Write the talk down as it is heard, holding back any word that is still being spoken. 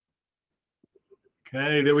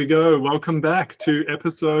Okay, there we go. Welcome back to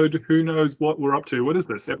episode, who knows what we're up to. What is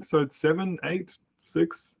this? Episode 7, 8,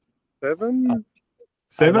 6? 7?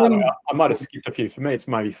 7? I might have skipped a few. For me, it's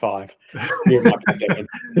maybe 5. It might be 7.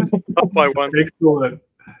 Up by 1. Excellent.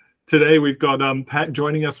 Today we've got Pat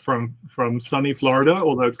joining us from sunny Florida,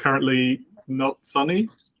 although it's currently not sunny.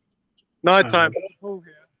 Nighttime.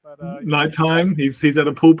 Nighttime. He's at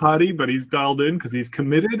a pool party, but he's dialed in because he's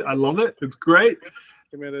committed. I love it. It's great.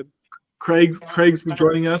 Committed. Craig's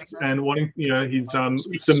joining us and wanting, he's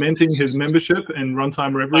cementing his membership in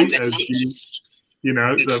Runtime Reverie as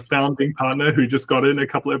the founding partner who just got in a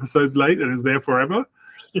couple episodes late and is there forever.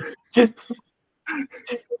 It's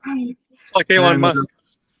like Elon Musk.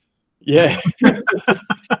 Yeah.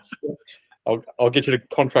 I'll get you to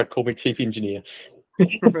contract, call me Chief Engineer.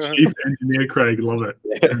 Chief Engineer Craig, love it.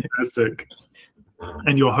 Yeah. Fantastic.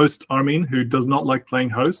 And your host, Armin, who does not like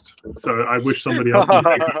playing host. So I wish somebody else would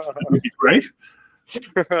take it. That would be great.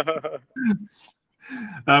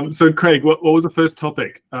 So Craig, what was the first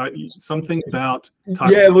topic? Something about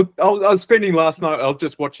TypeScript. Yeah, look, I was spending last night, I was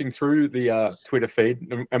just watching through the Twitter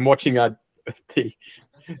feed and watching the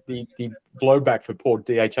blowback for poor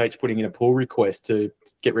DHH putting in a pull request to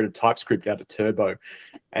get rid of TypeScript out of Turbo.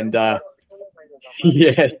 And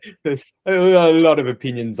yeah, there's a lot of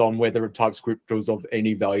opinions on whether a TypeScript was of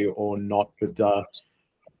any value or not, but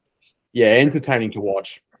yeah, entertaining to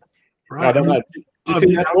watch. Right. I don't know. Do you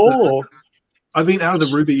see that all? Or? I've been out of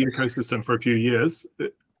the Ruby ecosystem for a few years.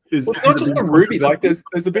 It's not just the Ruby. Like there's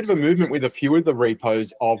a bit of a movement with a few of the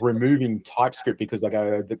repos of removing TypeScript because they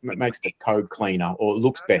go it makes the code cleaner or it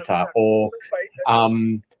looks better, or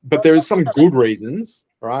but there are some good reasons,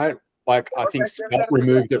 right? Like I think Spot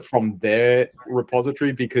removed it from their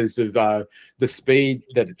repository because of the speed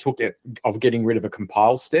that it took of getting rid of a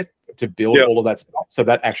compile step to build all of that stuff. So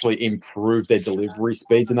that actually improved their delivery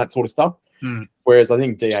speeds and that sort of stuff. Whereas I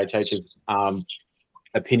think DHH's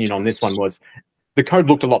opinion on this one was the code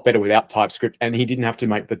looked a lot better without TypeScript and he didn't have to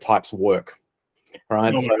make the types work.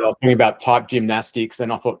 Right. So I was talking about type gymnastics,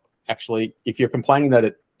 and I thought, actually, if you're complaining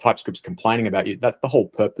that TypeScript's complaining about you, that's the whole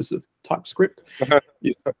purpose of TypeScript.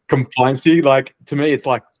 Is complaincy. Like to me, it's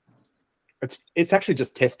like it's actually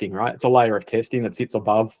just testing, right? It's a layer of testing that sits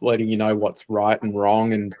above letting you know what's right and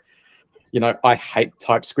wrong. And I hate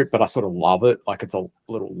TypeScript, but I sort of love it. Like it's a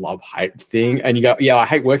little love-hate thing. And you go, yeah, I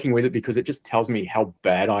hate working with it because it just tells me how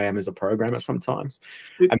bad I am as a programmer sometimes.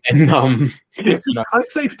 It's type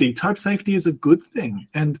safety. Type safety is a good thing.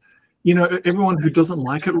 And everyone who doesn't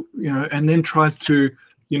like it, and then tries to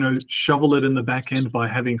shovel it in the back end by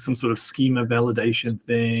having some sort of schema validation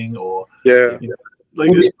thing, or the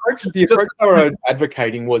approach they were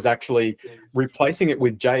advocating was actually replacing it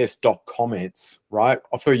with JS.comments, right,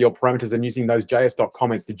 for your parameters, and using those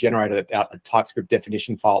JS.comments to generate a TypeScript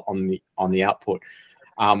definition file on the output.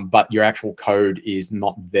 But your actual code is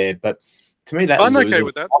not there. But to me, that I'm okay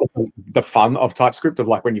with that. The fun of TypeScript of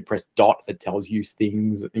like when you press dot, it tells you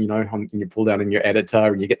things, and you pull down in your editor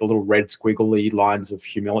and you get the little red squiggly lines of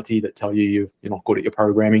humility that tell you you're not good at your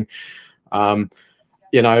programming.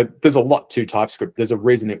 There's a lot to TypeScript. There's a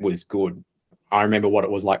reason it was good. I remember what it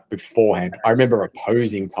was like beforehand. I remember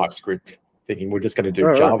opposing TypeScript, thinking we're just going to do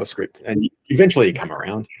JavaScript, and eventually you come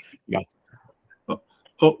around.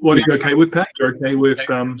 What are you okay with, Pat? You're okay with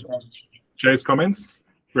JS comments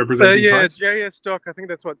representing types? JS doc. I think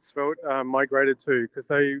that's what Svelte migrated to, because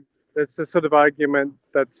there's a sort of argument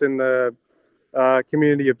that's in the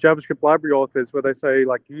community of JavaScript library authors where they say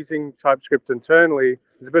like using TypeScript internally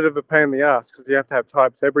is a bit of a pain in the ass because you have to have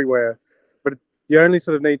types everywhere, but you only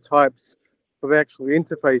sort of need types for the actual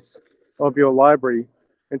interface of your library.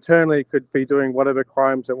 Internally, it could be doing whatever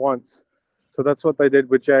crimes it wants. So that's what they did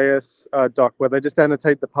with JS doc, where they just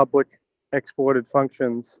annotate the public exported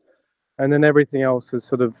functions, and then everything else is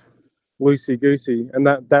sort of loosey-goosey, and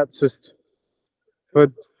that's just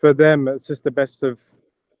for them. It's just the best of.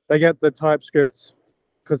 They get the TypeScripts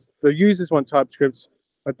because the users want TypeScripts,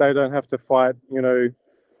 but they don't have to fight,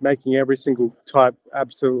 making every single type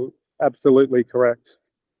absolutely correct.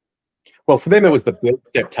 Well, for them, it was the build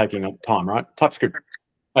step taking up time, right? TypeScript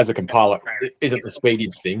as a compiler isn't the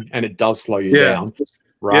speediest thing, and it does slow you down,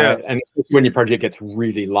 right? Yeah. And when your project gets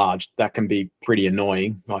really large, that can be pretty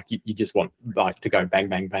annoying. Like you just want to go bang,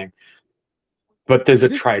 bang, bang. But there's a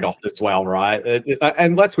trade-off as well, right?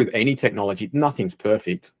 And that's with any technology. Nothing's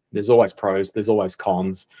perfect. There's always pros. There's always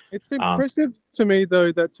cons. It's impressive to me,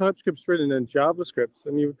 though, that TypeScript's written in JavaScript.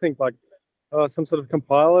 And you would think, like, some sort of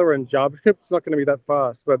compiler and JavaScript's not going to be that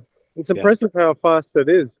fast. But it's impressive how fast it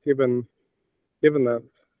is, given that.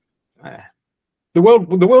 The world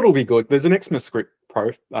will be good. There's an ECMAScript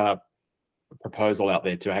proposal out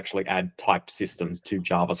there to actually add type systems to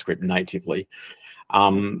JavaScript natively.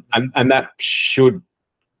 And that should,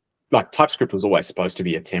 like, TypeScript was always supposed to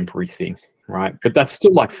be a temporary thing, right? But that's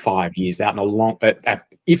still like 5 years out, and a long,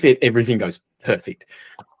 if everything goes perfect.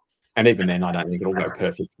 And even then, I don't think it'll go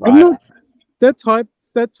perfect, right? That type,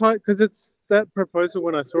 because it's that proposal,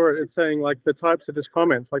 when I saw it, it's saying like the types are just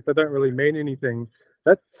comments, like they don't really mean anything.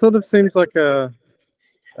 That sort of seems like a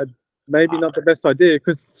maybe not the best idea,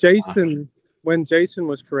 because JSON, when JSON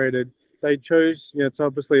was created, they chose, you know, it's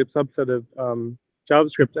obviously a subset of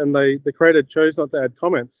JavaScript, and the creator chose not to add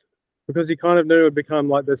comments because he kind of knew it would become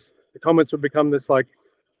like this. The comments would become this like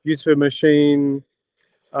user machine,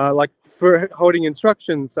 like for holding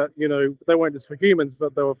instructions that, you know, they weren't just for humans,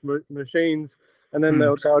 but they were for machines. And then they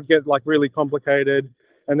would get like really complicated,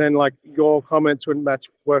 and then like your comments wouldn't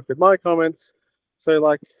work with my comments. So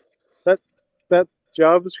like that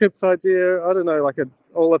JavaScript idea, I don't know, like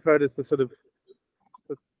all I've heard is the sort of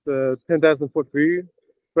the 10,000-foot view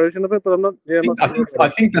version of it, but I'm not. Yeah, I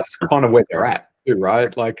think that's kind of where they're at too,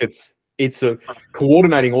 right? Like it's a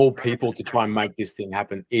coordinating all people to try and make this thing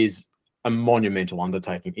happen is a monumental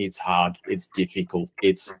undertaking. It's hard. It's difficult.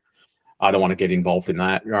 I don't want to get involved in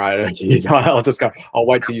that, right? I'll just go, I'll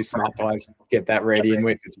wait till you smart guys get that ready, and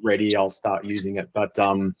if it's ready, I'll start using it. But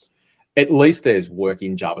at least there's work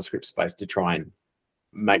in JavaScript space to try and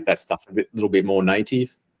make that stuff a little bit more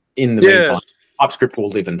native. In the meantime, TypeScript will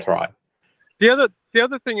live and thrive. The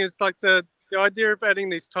other thing is like the idea of adding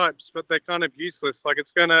these types, but they're kind of useless. Like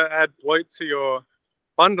it's going to add bloat to your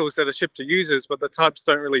bundles that are shipped to users, but the types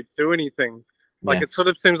don't really do anything. Like it sort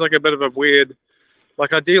of seems like a bit of a weird.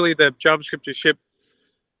 Like ideally, the JavaScript you ship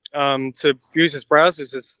to users'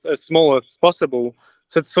 browsers is as small as possible.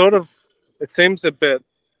 So it's sort of, it seems a bit,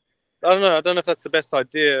 I don't know if that's the best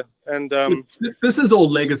idea. And this is all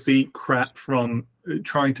legacy crap from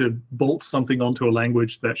trying to bolt something onto a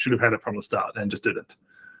language that should have had it from the start and just didn't,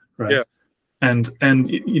 right? Yeah. And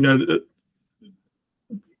you know,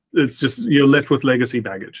 it's just, you're left with legacy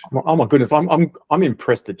baggage. Oh my goodness, I'm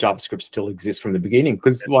impressed that JavaScript still exists from the beginning,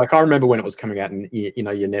 because like I remember when it was coming out, and you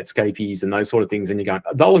know, your Netscapies and those sort of things, and you're going,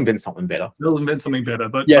 they'll invent something better. They'll invent something better,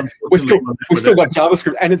 but yeah, we've still got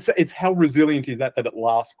JavaScript, and it's how resilient is that it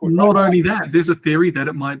lasts. Not only that, there's a theory that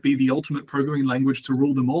it might be the ultimate programming language to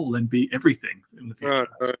rule them all and be everything in the future.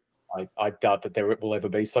 I doubt that there will ever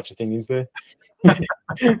be such a thing, is there?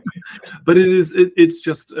 But it's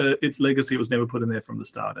just its legacy was never put in there from the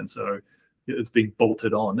start, and so it's being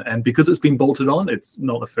bolted on. And because it's been bolted on, it's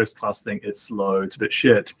not a first-class thing. It's slow. It's a bit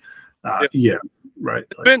shit. Yeah, right.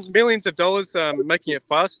 Spent millions of dollars making it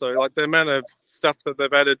fast, though. Like the amount of stuff that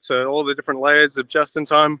they've added to all the different layers of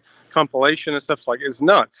just-in-time compilation and stuff like is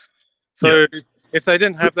nuts. So if they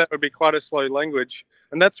didn't have that, it would be quite a slow language.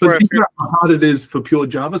 And that's where I feel how hard it is for pure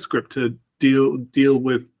JavaScript to deal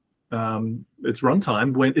with its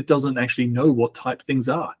runtime when it doesn't actually know what type things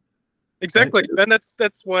are. Exactly, right? And that's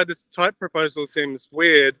why this type proposal seems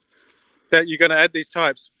weird. That you're going to add these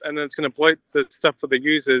types, and then it's going to bloat the stuff for the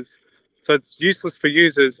users. So it's useless for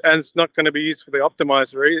users, and it's not going to be used for the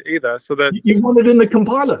optimizer either. So that you want it in the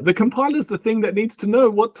compiler. The compiler is the thing that needs to know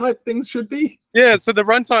what type things should be. Yeah. So the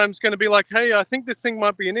runtime is going to be like, hey, I think this thing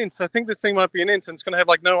might be an int. I think this thing might be an int, and it's going to have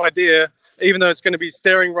like no idea, even though it's going to be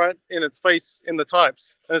staring right in its face in the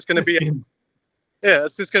types, and it's going to be, yeah,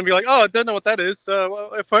 it's just going to be like, oh, I don't know what that is.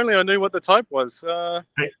 Well, if only I knew what the type was.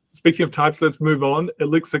 Hey, speaking of types, let's move on.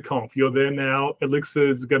 Elixir Conf, you're there now. Elixir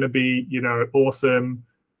is going to be, you know, awesome.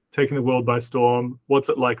 Taking the world by storm. What's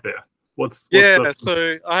it like there?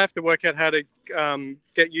 So I have to work out how to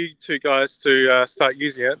get you two guys to start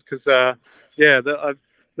using it, because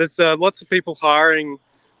there's lots of people hiring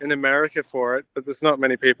in America for it, but there's not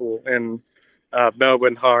many people in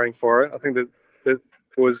Melbourne hiring for it. I think that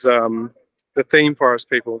was the Theme Forest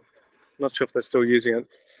people. Not sure if they're still using it,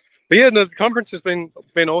 but yeah, the conference has been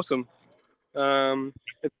awesome. I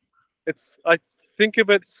think of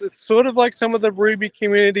it's sort of like some of the Ruby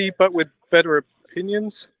community, but with better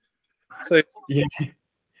opinions. So yeah,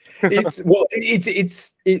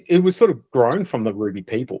 it was sort of grown from the Ruby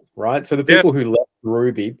people, right? So the people who left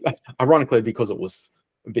Ruby, ironically, because it was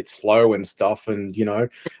a bit slow and stuff, and you know,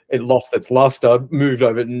 it lost its luster, moved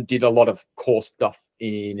over and did a lot of core stuff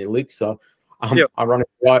in Elixir.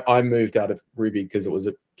 Ironically, I moved out of Ruby because it was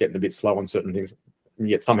getting a bit slow on certain things, and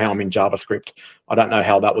yet somehow I'm in JavaScript. I don't know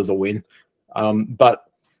how that was a win. But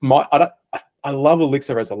I love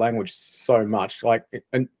Elixir as a language so much. Like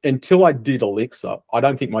until I did Elixir, I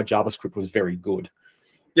don't think my JavaScript was very good.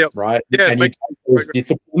 Yep. Right. Yeah. And you take those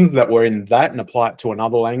disciplines that were in that and apply it to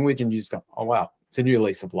another language, and you just go, oh wow, it's a new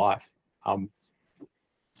lease of life. Not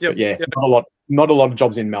not a lot of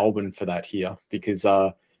jobs in Melbourne for that here, because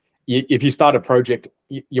if you start a project,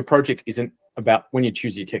 your project isn't about, when you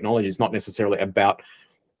choose your technology, it's not necessarily about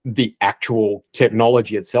the actual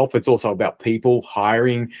technology itself. It's also about people,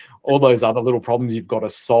 hiring, all those other little problems you've got to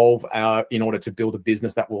solve in order to build a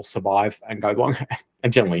business that will survive and go long,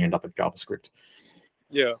 and generally end up at JavaScript.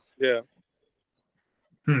 Yeah, yeah.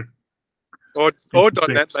 Hmm. Or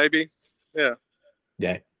 .NET maybe. Yeah.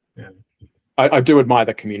 Yeah. Yeah. I do admire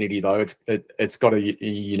the community though. It's got a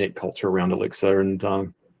unique culture around Elixir, and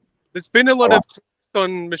there's been a lot of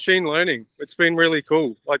on machine learning. It's been really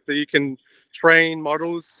cool. Like you can train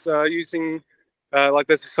models using like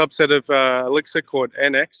there's a subset of Elixir called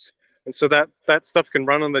NX, and so that stuff can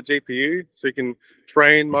run on the GPU. So you can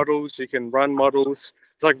train models, you can run models.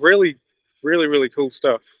 It's like really, really, really cool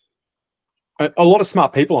stuff. a lot of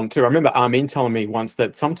smart people on it too. I remember Armin telling me once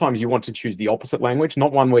that sometimes you want to choose the opposite language,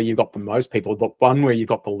 not one where you've got the most people, but one where you've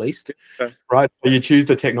got the least, right? So you choose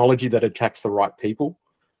the technology that attracts the right people.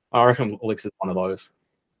 I reckon Elixir is one of those.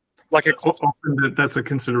 Like often that's a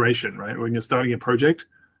consideration, right? When you're starting a project,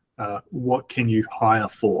 what can you hire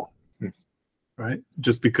for, right?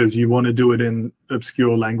 Just because you want to do it in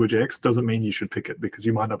obscure language X doesn't mean you should pick it, because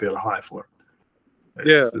you might not be able to hire for it.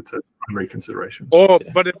 It's a primary consideration.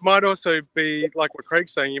 But it might also be like what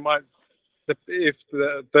Craig's saying. You might, if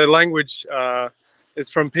the language is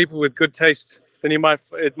from people with good taste, then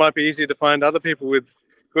it might be easier to find other people with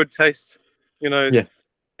good taste. You know,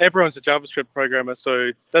 everyone's a JavaScript programmer,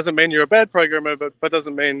 so doesn't mean you're a bad programmer, but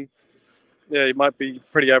doesn't mean you might be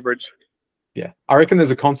pretty average. Yeah, I reckon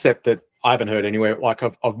there's a concept that I haven't heard anywhere, like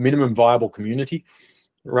of minimum viable community,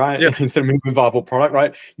 right? Instead of minimum viable product,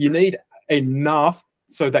 right? You need enough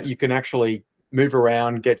so that you can actually move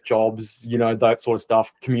around, get jobs, you know, that sort of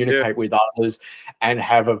stuff, communicate with others, and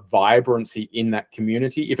have a vibrancy in that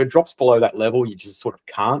community. If it drops below that level, you just sort of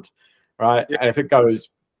can't, right? And if it goes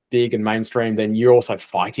big and mainstream, then you're also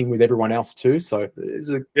fighting with everyone else too. So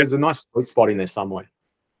there's a nice sweet spot in there somewhere.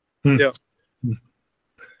 Yeah.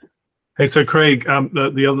 Hey, so Craig,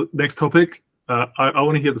 the other next topic, I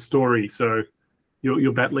want to hear the story. So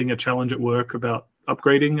you're battling a challenge at work about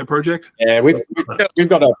upgrading a project. Yeah, we've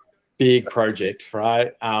got a big project,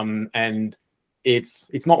 right? And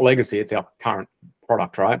it's not legacy; it's our current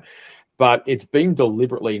product, right? But it's been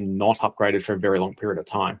deliberately not upgraded for a very long period of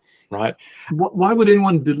time, right? Why would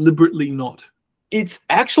anyone deliberately not? It's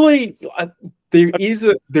actually there is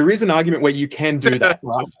an argument where you can do that,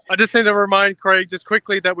 right? I just need to remind Craig just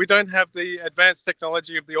quickly that we don't have the advanced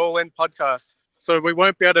technology of the All-In podcast, so we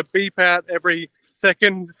won't be able to beep out every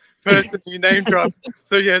second person you name drop.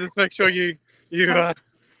 So yeah, just make sure you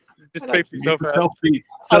just beep yourself out.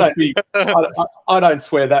 Self-beep. I don't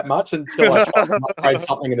swear that much until I tried to upgrade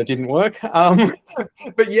something and it didn't work.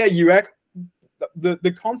 But yeah,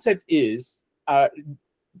 the concept is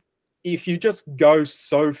if you just go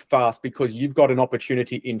so fast because you've got an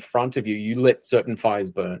opportunity in front of you, you let certain fires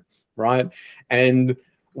burn, right? And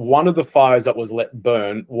one of the fires that was let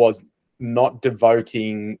burn was not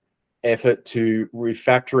devoting effort to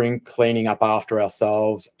refactoring, cleaning up after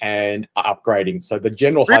ourselves, and upgrading. So the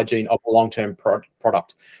general hygiene of a long-term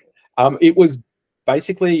product. It was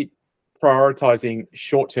basically prioritizing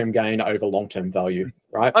short-term gain over long-term value,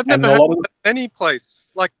 right? I've never heard of any place,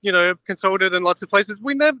 like, you know, consulted in lots of places.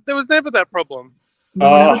 There was never that problem.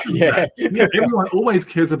 Yeah, everyone always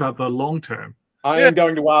cares about the long term. I am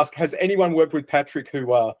going to ask, has anyone worked with Patrick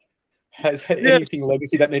who has anything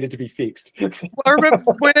legacy that needed to be fixed? Well, I remember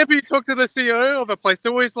whenever you talk to the CEO of a place,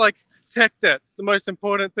 they're always like, tech debt, the most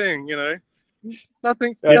important thing, you know?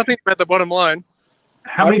 Nothing about the bottom line.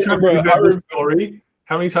 How many times have you heard this story?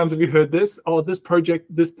 How many times have you heard this? Oh, this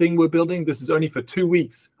project, this thing we're building, this is only for 2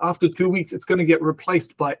 weeks. After 2 weeks, it's going to get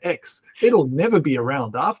replaced by X. It'll never be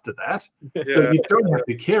around after that. So you don't have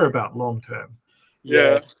to care about long term.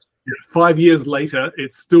 Yeah. 5 years later,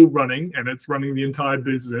 it's still running, and it's running the entire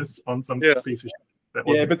business on some piece of shit.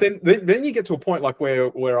 Yeah, but then you get to a point like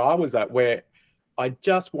where I was at, where I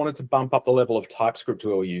just wanted to bump up the level of TypeScript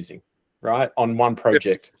we were using, right, on one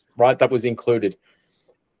project, right, that was included.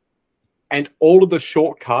 And all of the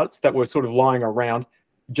shortcuts that were sort of lying around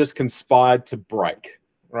just conspired to break,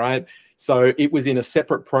 right? So it was in a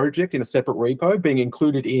separate project, in a separate repo, being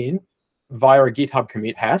included in via a GitHub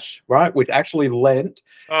commit hash, right? Which actually lent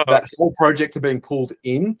that whole project to being pulled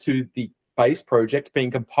into the base project, being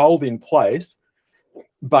compiled in place,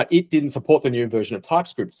 but it didn't support the new version of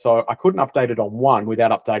TypeScript. So I couldn't update it on one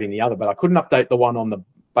without updating the other, but I couldn't update the one on the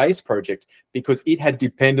base project because it had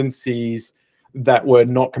dependencies that were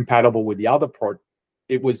not compatible with the other project.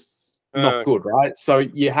 It was not good, right? So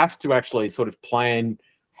you have to actually sort of plan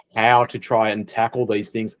how to try and tackle these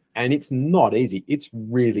things, and it's not easy. It's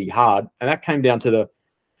really hard, and that came down to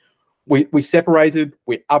we separated,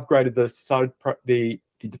 we upgraded the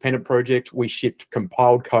dependent project, we shipped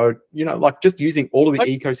compiled code. You know, like just using all of the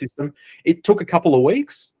ecosystem. It took a couple of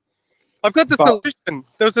weeks. I've got the solution.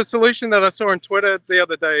 There was a solution that I saw on Twitter the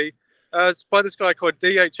other day. It's by this guy called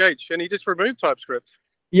DHH, and he just removed TypeScript.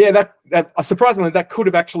 Yeah, that surprisingly that could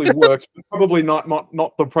have actually worked, but probably not the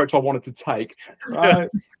approach I wanted to take.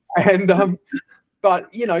 And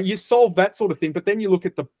but you know, you solve that sort of thing, but then you look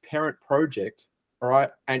at the parent project, all right,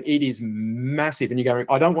 and it is massive, and you're going,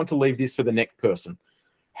 I don't want to leave this for the next person.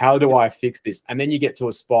 How do I fix this? And then you get to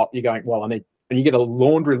a spot, you're going, well, I need, and you get a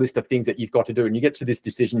laundry list of things that you've got to do, and you get to this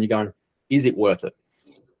decision, you're going, is it worth it?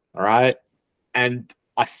 All right, and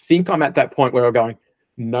I think I'm at that point where I'm going,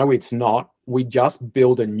 no, it's not. We just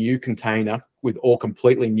build a new container with all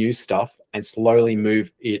completely new stuff and slowly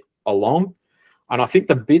move it along. And I think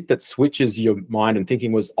the bit that switches your mind and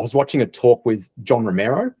thinking was, I was watching a talk with John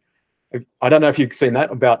Romero. I don't know if you've seen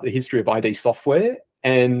that, about the history of ID software.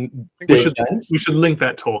 And we should link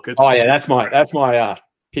that talk. Oh yeah, that's my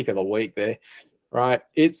pick of the week there, right?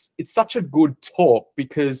 It's such a good talk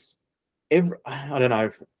because I don't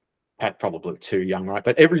know, Pat probably too young, right?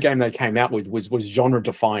 But every game they came out with was genre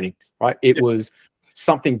defining, right? It was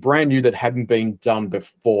something brand new that hadn't been done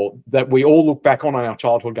before, that we all look back on our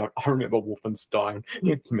childhood going, I remember Wolfenstein,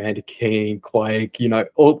 Commander Keen, Quake, you know,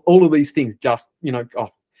 all of these things, just, you know,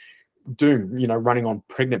 Doom, you know, running on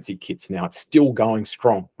pregnancy kits now. It's still going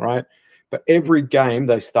strong, right? But every game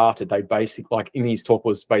they started, they basically, like in his talk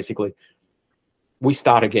was basically, we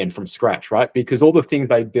start again from scratch, right? Because all the things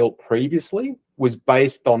they built previously was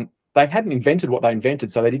based on, they hadn't invented what they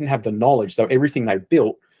invented, so they didn't have the knowledge. So everything they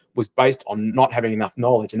built was based on not having enough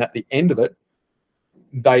knowledge. And at the end of it,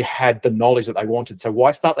 they had the knowledge that they wanted. So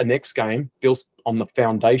why start the next game built on the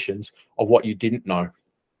foundations of what you didn't know,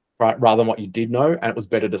 right? Rather than what you did know, and it was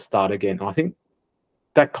better to start again. And I think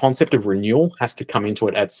that concept of renewal has to come into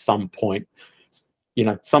it at some point. You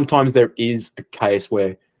know, sometimes there is a case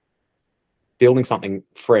where building something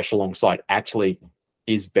fresh alongside actually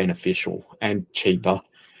is beneficial and cheaper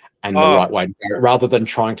and the right way to go, rather than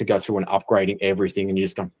trying to go through and upgrading everything and you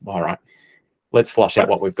just go, all right, let's flush out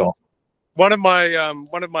what we've got. One of my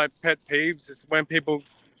pet peeves is when people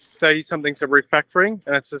say something's a refactoring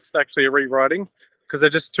and it's just actually a rewriting, because they're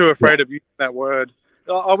just too afraid of using that word.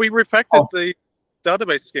 Oh, we refactored the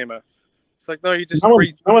database schema. It's like, no, you just no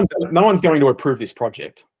one's going to approve this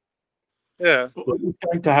project. Yeah, it's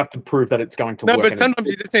going to have to prove that it's going to work. No, but sometimes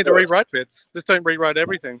you just need to rewrite bits. Just don't rewrite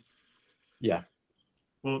everything. Yeah.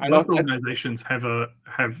 Well, most organizations have a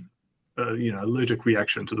you know, allergic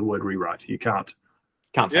reaction to the word rewrite. You can't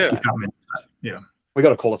say that. Yeah. We got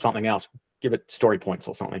to call it something else. Give it story points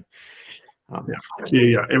or something.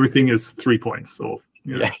 Yeah. Everything is 3 points or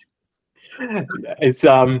It's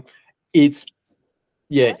a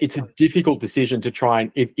difficult decision to try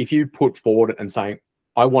and if you put forward and saying,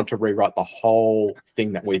 I want to rewrite the whole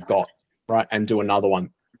thing that we've got, right, and do another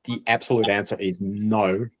one. The absolute answer is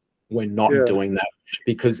no. We're not doing that,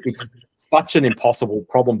 because it's such an impossible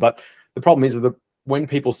problem. But the problem is that when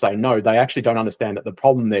people say no, they actually don't understand that the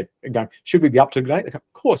problem they're going, should we be up to date? Go,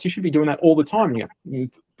 of course, you should be doing that all the time.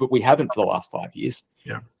 But we haven't for the last 5 years.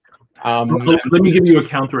 Yeah. Let me give you a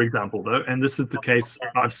counter example, though, and this is the case.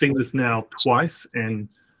 I've seen this now twice in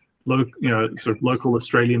sort of local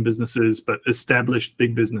Australian businesses, but established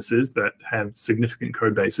big businesses that have significant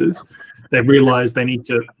code bases. They've realized they need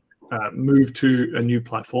to move to a new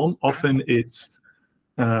platform. Often it's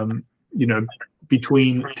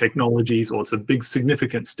between technologies, or it's a big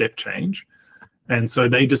significant step change, and so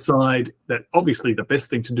they decide that obviously the best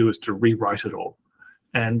thing to do is to rewrite it all,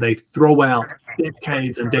 and they throw out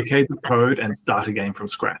decades and decades of code and start again from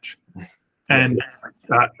scratch. And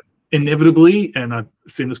inevitably, and I've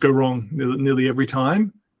seen this go wrong nearly every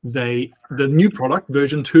time, the new product,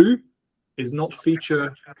 version 2, is not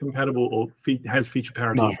feature compatible or has feature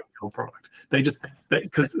parity with the old product. Because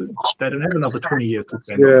they don't have another 20 years to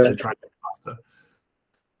spend on trying to get faster.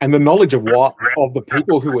 And the knowledge of the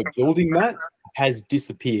people who are building that has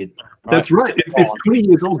disappeared. Right? That's right. It's 20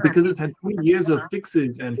 years old because it's had 20 years of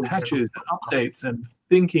fixes and patches and updates and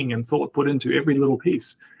thinking and thought put into every little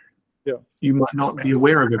piece. Yeah, you might not be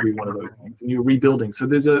aware of every one of those things, and you're rebuilding. So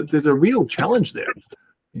there's a real challenge there.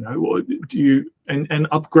 And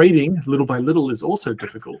upgrading little by little is also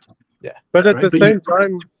difficult. Yeah, but at the same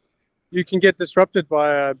time, you can get disrupted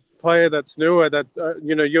by a player that's newer. That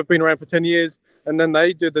you've been around for 10 years, and then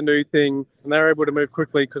they do the new thing, and they're able to move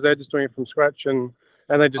quickly because they're just doing it from scratch, and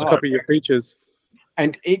they just copy your features.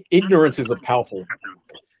 And ignorance is a powerful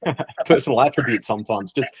personal attribute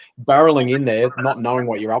sometimes. Just barreling in there, not knowing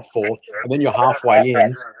what you're up for, and then you're halfway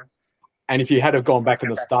in. And if you had have gone back in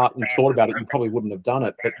the start and thought about it, you probably wouldn't have done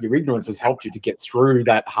it. But your ignorance has helped you to get through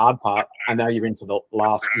that hard part, and now you're into the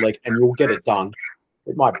last leg, and you'll get it done.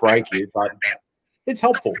 It might break you, but it's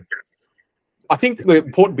helpful. I think the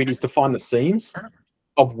important bit is to find the seams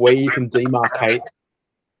of where you can demarcate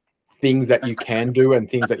things that you can do and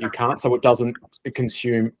things that you can't, so it doesn't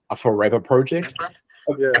consume a forever project.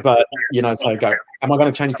 Yeah. But, you know, so go, am I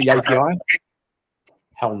going to change the API?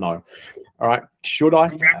 Hell no. All right. Should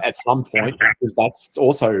I at some point? Because that's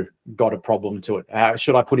also got a problem to it.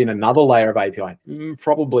 Should I put in another layer of API?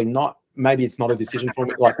 Probably not. Maybe it's not a decision for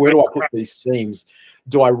me. Like, where do I put these seams?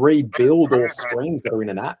 Do I rebuild all screens that are in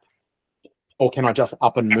an app? Or can I just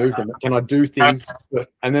up and move them? Can I do things?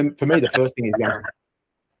 And then for me, the first thing is going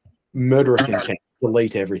murderous intent.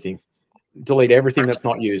 Delete everything. Delete everything that's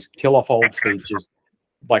not used. Kill off old features.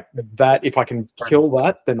 Like that, if I can kill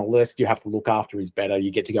that, then the less you have to look after is better.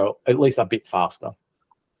 You get to go at least a bit faster.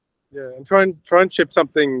 Yeah, and try and ship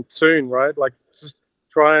something soon, right? Like just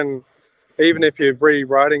try and, even if you're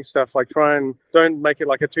rewriting stuff, like try and don't make it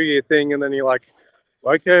like a 2-year thing, and then you're like,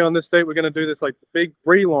 okay, on this date we're going to do this like big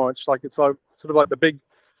relaunch. Like it's like sort of like the big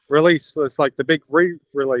release. It's like the big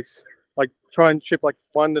re-release. Like try and ship like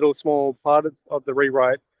one little small part of the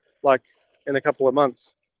rewrite, like in a couple of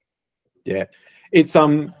months. Yeah. It's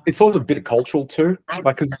also a bit of cultural too, like,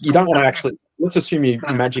 because you don't want to actually, let's assume you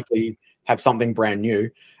magically have something brand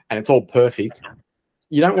new and it's all perfect.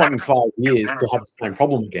 You don't want in 5 years to have the same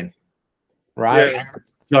problem again, right? Yeah.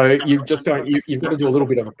 So you've got to do a little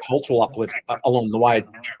bit of a cultural uplift along the way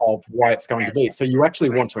of why it's going to be. So you actually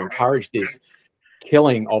want to encourage this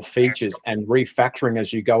killing of features and refactoring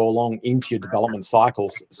as you go along into your development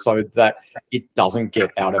cycles, so that it doesn't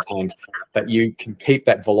get out of hand, that you can keep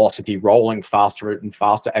that velocity rolling faster and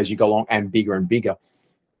faster as you go along, and bigger.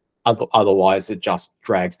 Otherwise it just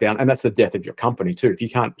drags down, and that's the death of your company too. If you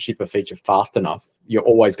can't ship a feature fast enough, you're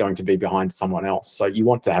always going to be behind someone else. So you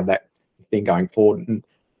want to have that thing going forward, and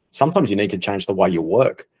sometimes you need to change the way you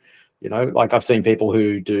work. You know, like I've seen people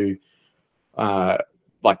who do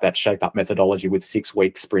like that shape up methodology with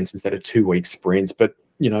 6-week sprints instead of 2-week sprints. But,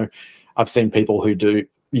 you know, I've seen people who do,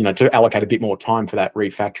 you know, to allocate a bit more time for that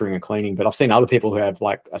refactoring and cleaning. But I've seen other people who have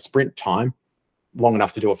like a sprint time long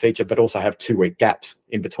enough to do a feature, but also have 2-week gaps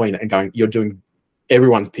in between it, and going,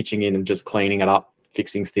 everyone's pitching in and just cleaning it up,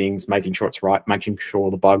 fixing things, making sure it's right, making sure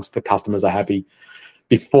all the bugs, the customers are happy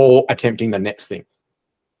before attempting the next thing.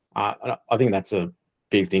 I think that's a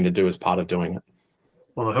big thing to do as part of doing it.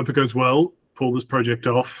 Well, I hope it goes well. Pull this project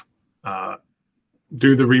off,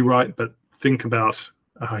 do the rewrite, but think about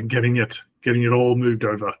getting it all moved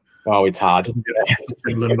over. Oh, it's hard.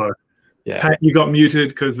 In limbo. Yeah. Pat, you got muted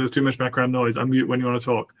because there's too much background noise. Unmute when you want to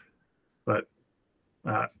talk. But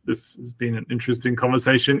this has been an interesting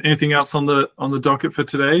conversation. Anything else on the docket for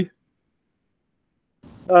today?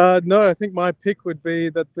 No, I think my pick would be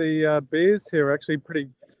that the beers here are actually pretty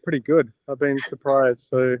good. I've been surprised.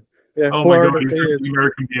 So yeah. Oh my God,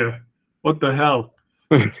 American beer. What the hell?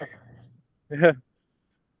 Yeah.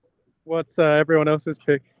 What's everyone else's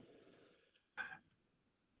pick?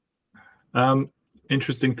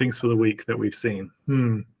 Interesting things for the week that we've seen.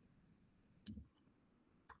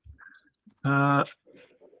 I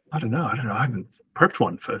don't know. I haven't prepped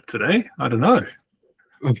one for today. I don't know.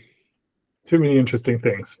 Too many interesting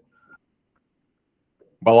things.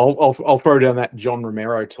 Well, I'll throw down that John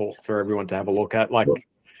Romero talk for everyone to have a look at. Like,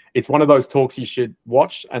 it's one of those talks you should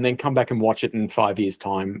watch and then come back and watch it in 5 years'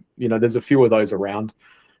 time. You know, there's a few of those around.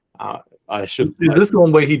 Is this the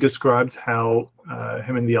one where he describes how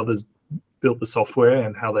him and the others built the software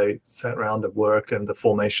and how they sat around and worked, and the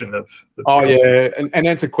formation of the yeah, and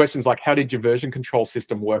answered questions like, how did your version control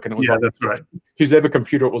system work? And it was like, that's right. Whose ever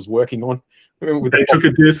computer it was working on. They took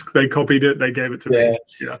a disk, they copied it, they gave it to me.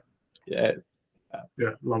 Yeah,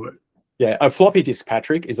 love it. Yeah, a floppy disk,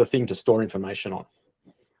 Patrick, is a thing to store information on.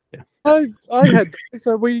 Yeah. I had,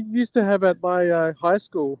 so we used to have at my high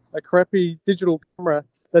school a crappy digital camera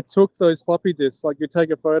that took those floppy disks. Like, you take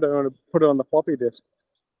a photo and put it on the floppy disk.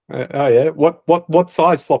 Oh yeah, what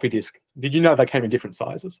size floppy disk? Did you know they came in different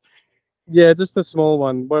sizes? Yeah, just the small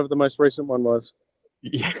one, whatever the most recent one was.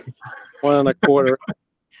 Yeah, 1 1/4.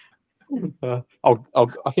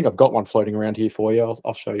 I think I've got one floating around here for you.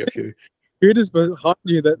 I'll show you a few. Computers behind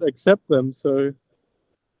you that accept them, so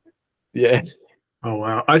yeah. Oh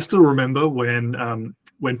wow! I still remember when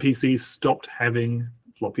PCs stopped having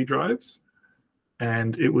floppy drives,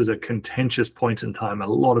 and it was a contentious point in time. A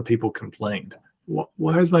lot of people complained,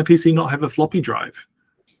 why does my PC not have a floppy drive?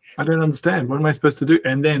 I don't understand. What am I supposed to do?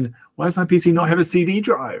 And then why does my PC not have a CD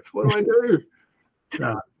drive? What do I do?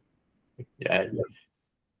 Yeah. Yeah.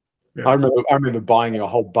 I remember buying a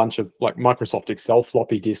whole bunch of like Microsoft Excel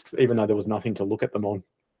floppy disks, even though there was nothing to look at them on,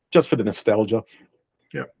 just for the nostalgia.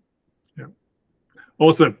 Yeah. Yeah.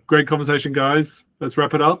 Awesome. Great conversation, guys. Let's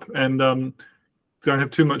wrap it up. And don't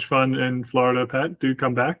have too much fun in Florida, Pat. Do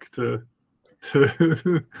come back to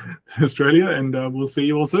Australia, and we'll see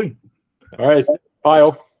you all soon. All right. Bye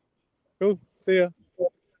all. Cool. See ya.